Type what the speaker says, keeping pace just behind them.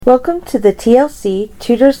Welcome to the TLC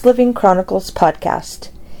Tudors Living Chronicles podcast.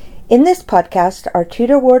 In this podcast, our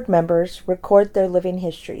Tudor Ward members record their living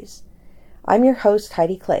histories. I'm your host,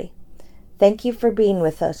 Heidi Clay. Thank you for being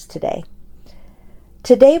with us today.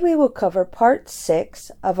 Today we will cover part 6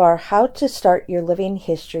 of our How to Start Your Living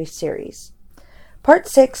History series. Part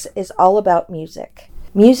 6 is all about music.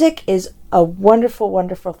 Music is a wonderful,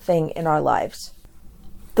 wonderful thing in our lives.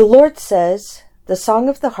 The Lord says, "The song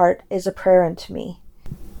of the heart is a prayer unto me."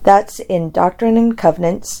 That's in Doctrine and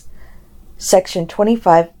Covenants, section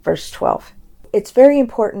 25, verse 12. It's very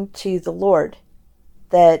important to the Lord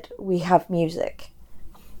that we have music.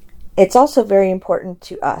 It's also very important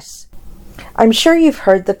to us. I'm sure you've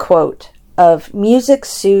heard the quote of "music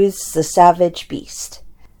soothes the savage beast."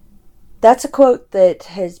 That's a quote that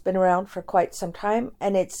has been around for quite some time,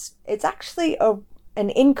 and it's actually an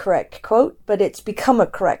incorrect quote, but it's become a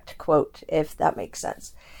correct quote, if that makes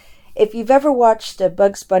sense. If you've ever watched a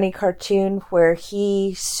Bugs Bunny cartoon where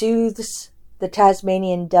he soothes the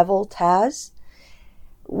Tasmanian devil Taz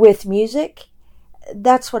with music,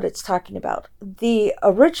 that's what it's talking about. The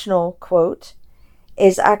original quote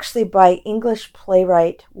is actually by English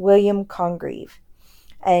playwright William Congreve,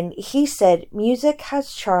 and he said, "Music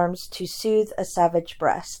has charms to soothe a savage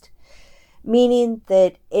breast," meaning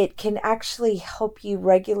that it can actually help you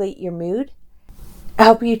regulate your mood,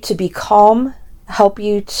 help you to be calm, help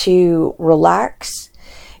you to relax.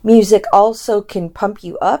 Music also can pump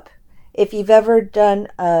you up. If you've ever done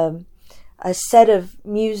a set of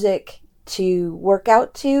music to work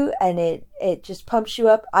out to and it just pumps you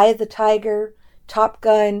up, Eye of the Tiger, Top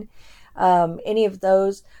Gun, any of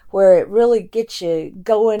those where it really gets you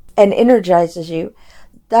going and energizes you,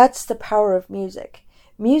 that's the power of music.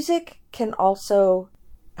 Music can also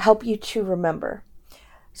help you to remember.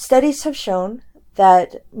 Studies have shown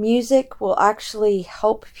that music will actually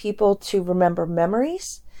help people to remember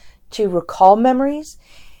memories, to recall memories.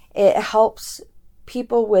 It helps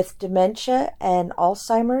people with dementia and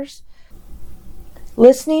Alzheimer's.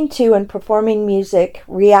 Listening to and performing music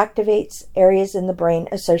reactivates areas in the brain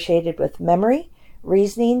associated with memory,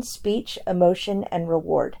 reasoning, speech, emotion, and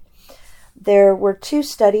reward. There were 2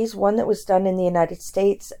 studies, one that was done in the United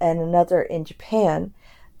States and another in Japan,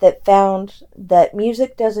 that found that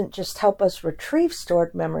music doesn't just help us retrieve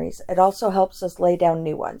stored memories, it also helps us lay down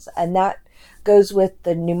new ones. And that goes with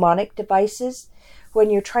the mnemonic devices. When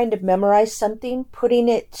you're trying to memorize something, putting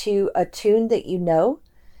it to a tune that you know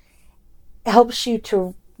helps you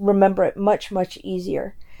to remember it much, much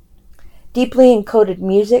easier. Deeply encoded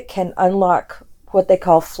music can unlock what they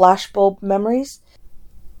call flashbulb memories.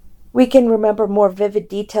 We can remember more vivid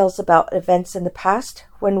details about events in the past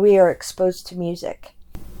when we are exposed to music.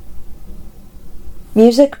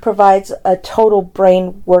 Music provides a total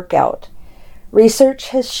brain workout. Research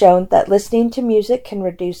has shown that listening to music can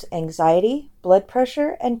reduce anxiety, blood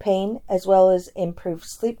pressure, and pain, as well as improve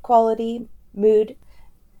sleep quality, mood,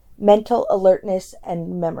 mental alertness,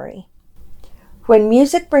 and memory. When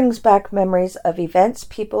music brings back memories of events,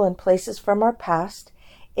 people, and places from our past,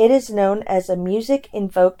 it is known as a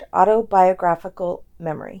music-invoked autobiographical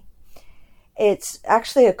memory. It's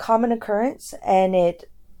actually a common occurrence, and it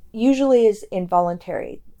usually is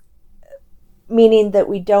involuntary, meaning that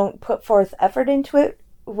we don't put forth effort into it.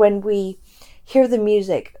 When we hear the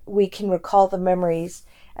music, we can recall the memories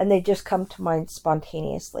and they just come to mind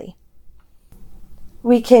spontaneously.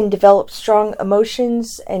 We can develop strong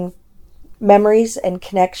emotions and memories and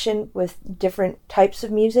connection with different types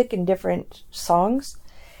of music and different songs.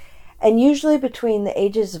 And usually between the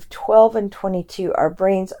ages of 12 and 22, our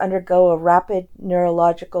brains undergo a rapid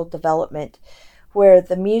neurological development where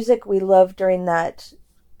the music we love during that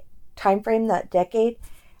time frame, that decade,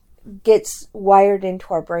 gets wired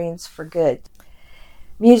into our brains for good.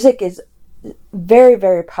 Music is very,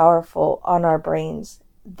 very powerful on our brains.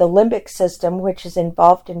 The limbic system, which is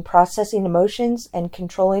involved in processing emotions and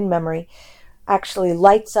controlling memory, actually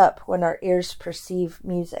lights up when our ears perceive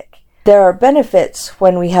music. There are benefits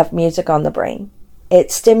when we have music on the brain.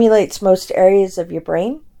 It stimulates most areas of your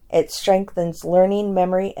brain. It strengthens learning,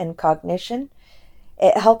 memory, and cognition.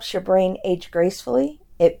 It helps your brain age gracefully.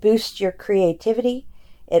 It boosts your creativity.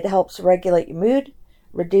 It helps regulate your mood,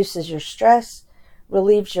 reduces your stress,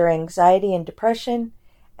 relieves your anxiety and depression,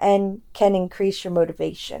 and can increase your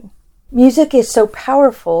motivation. Music is so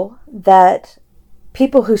powerful that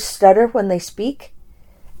people who stutter when they speak,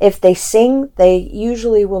 if they sing, they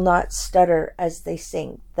usually will not stutter as they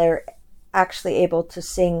sing. They're actually able to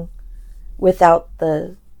sing without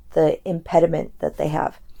the impediment that they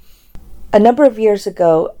have. A number of years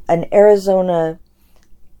ago, an Arizona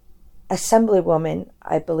assemblywoman,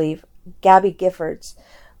 I believe, Gabby Giffords,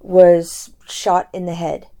 was shot in the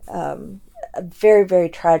head. very, very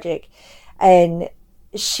tragic. And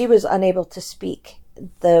she was unable to speak.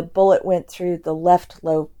 The bullet went through the left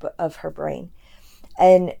lobe of her brain.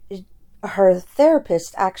 And her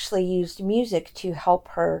therapist actually used music to help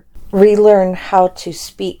her relearn how to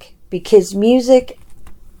speak, because music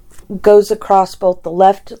goes across both the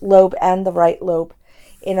left lobe and the right lobe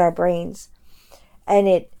in our brains. And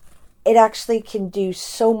it actually can do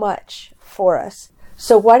so much for us.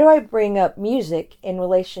 So why do I bring up music in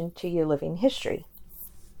relation to your living history?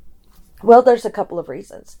 Well, there's a couple of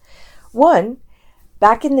reasons. One,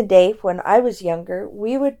 back in the day when I was younger,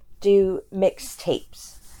 we would do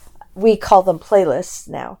mixtapes. We call them playlists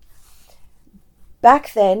now.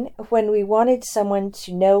 Back then, when we wanted someone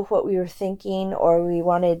to know what we were thinking, or we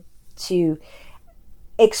wanted to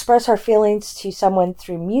express our feelings to someone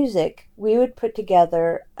through music, we would put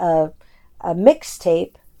together a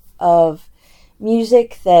mixtape of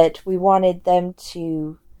music that we wanted them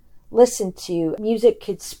to listen to. Music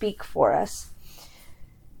could speak for us.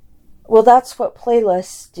 Well, that's what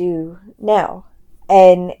playlists do now.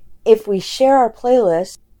 And if we share our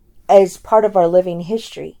playlist as part of our living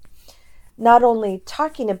history, not only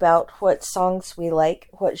talking about what songs we like,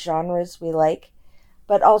 what genres we like,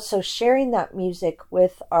 but also sharing that music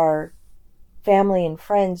with our family and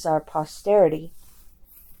friends, our posterity,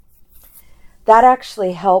 that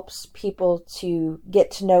actually helps people to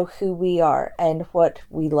get to know who we are and what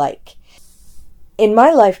we like. In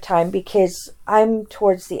my lifetime, because I'm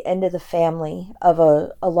towards the end of the family, of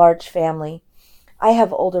a large family, I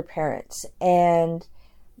have older parents, and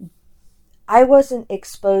I wasn't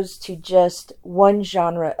exposed to just one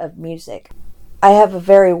genre of music. I have a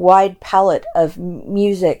very wide palette of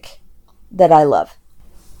music that I love.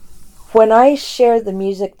 When I share the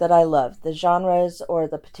music that I love, the genres or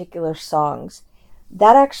the particular songs,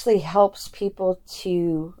 that actually helps people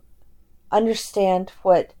to understand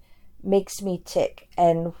what makes me tick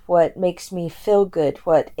and what makes me feel good,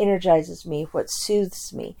 what energizes me, what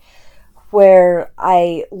soothes me, where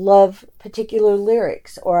I love particular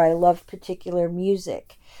lyrics or I love particular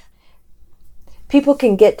music. People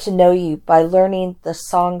can get to know you by learning the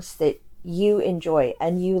songs that you enjoy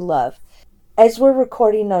and you love. As we're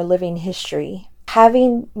recording our living history,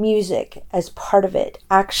 having music as part of it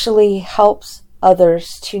actually helps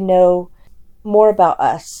others to know more about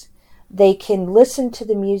us. They can listen to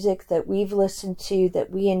the music that we've listened to,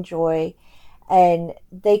 that we enjoy, and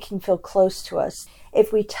they can feel close to us.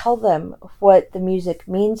 If we tell them what the music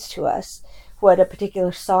means to us, what a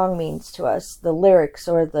particular song means to us, the lyrics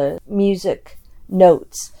or the music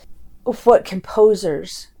notes, what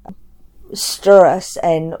composers stir us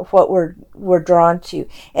and what we're drawn to,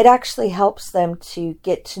 it actually helps them to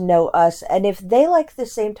get to know us. And if they like the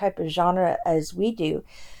same type of genre as we do,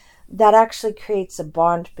 that actually creates a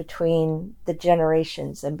bond between the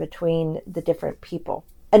generations and between the different people.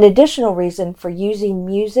 An additional reason for using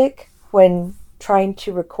music when trying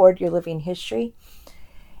to record your living history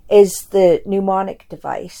is the mnemonic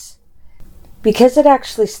device. Because it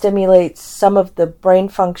actually stimulates some of the brain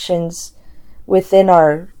functions within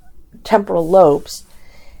our temporal lobes,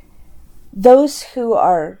 those who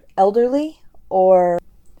are elderly or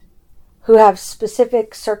who have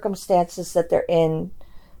specific circumstances that they're in,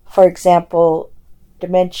 for example,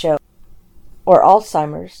 dementia or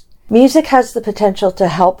Alzheimer's, music has the potential to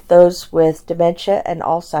help those with dementia and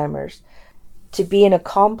Alzheimer's to be in a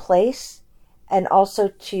calm place and also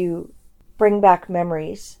to bring back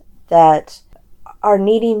memories that are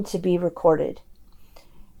needing to be recorded.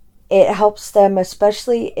 It helps them,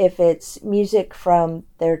 especially if it's music from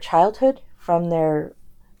their childhood, from their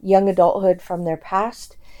young adulthood, from their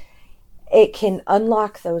past. It can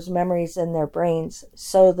unlock those memories in their brains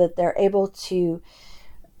so that they're able to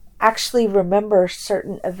actually remember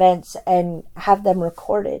certain events and have them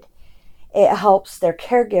recorded. It helps their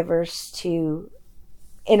caregivers to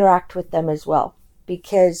interact with them as well,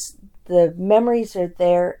 because the memories are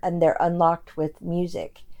there and they're unlocked with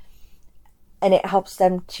music. And it helps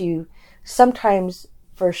them to sometimes,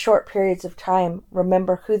 for short periods of time,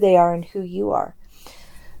 remember who they are and who you are.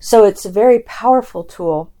 So it's a very powerful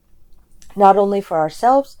tool, not only for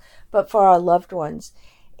ourselves, but for our loved ones,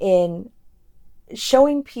 in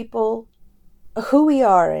showing people who we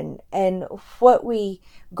are and what we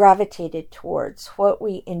gravitated towards, what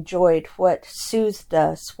we enjoyed, what soothed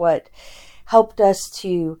us, what helped us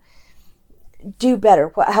to do better,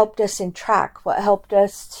 what helped us in track, what helped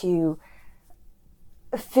us to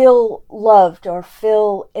feel loved or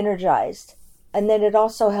feel energized. And then it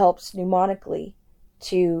also helps mnemonically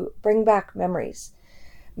to bring back memories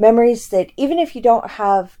that even if you don't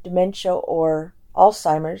have dementia or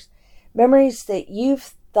Alzheimer's, memories that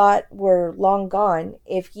you've thought were long gone,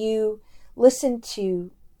 if you listen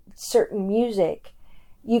to certain music,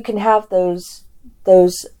 you can have those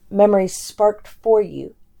memories sparked for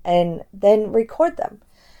you and then record them.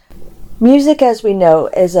 Music, as we know,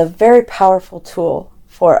 is a very powerful tool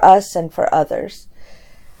for us and for others.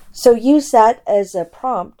 So use that as a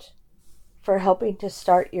prompt for helping to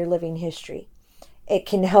start your living history. It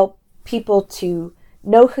can help people to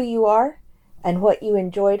know who you are and what you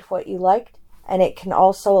enjoyed, what you liked, and it can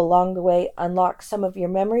also, along the way, unlock some of your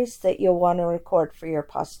memories that you'll want to record for your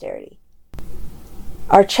posterity.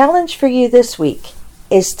 Our challenge for you this week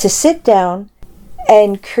is to sit down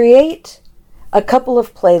and create a couple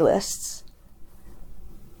of playlists.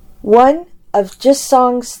 One of just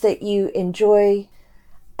songs that you enjoy,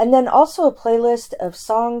 and then also a playlist of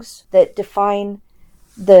songs that define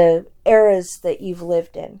the eras that you've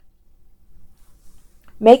lived in.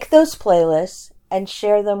 Make those playlists and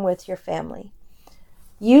share them with your family.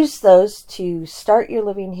 Use those to start your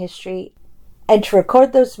living history and to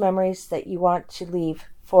record those memories that you want to leave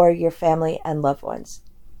for your family and loved ones.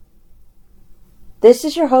 This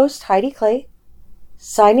is your host, Heidi Clay,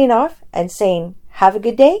 signing off and saying, have a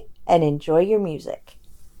good day and enjoy your music.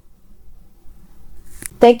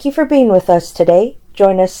 Thank you for being with us today.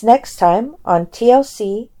 Join us next time on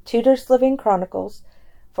TLC Tudors Living Chronicles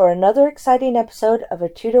for another exciting episode of a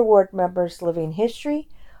Tudor Ward member's living history,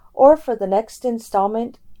 or for the next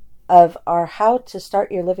installment of our How to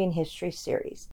Start Your Living History series.